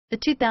The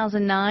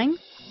 2009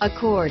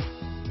 Accord.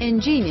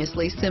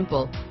 Ingeniously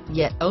simple,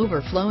 yet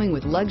overflowing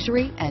with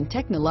luxury and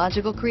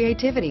technological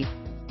creativity.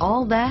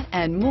 All that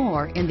and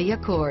more in the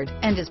Accord,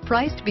 and is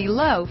priced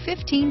below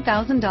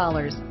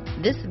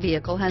 $15,000. This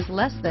vehicle has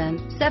less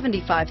than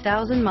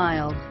 75,000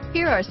 miles.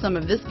 Here are some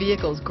of this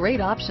vehicle's great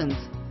options: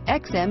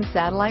 XM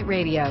satellite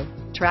radio,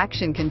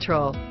 traction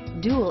control,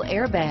 dual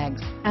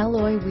airbags,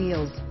 alloy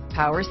wheels,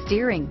 power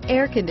steering,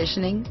 air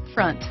conditioning,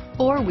 front,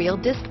 four-wheel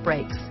disc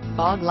brakes,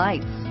 fog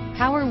lights,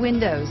 power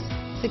windows,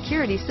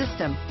 security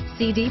system,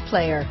 CD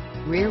player,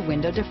 rear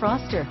window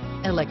defroster,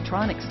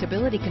 electronic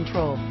stability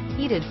control,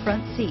 heated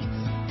front seats,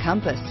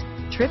 compass,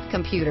 trip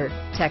computer,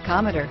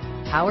 tachometer,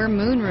 power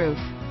moonroof,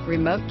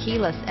 remote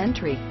keyless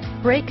entry,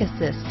 brake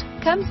assist.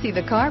 Come see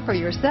the car for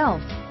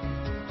yourself.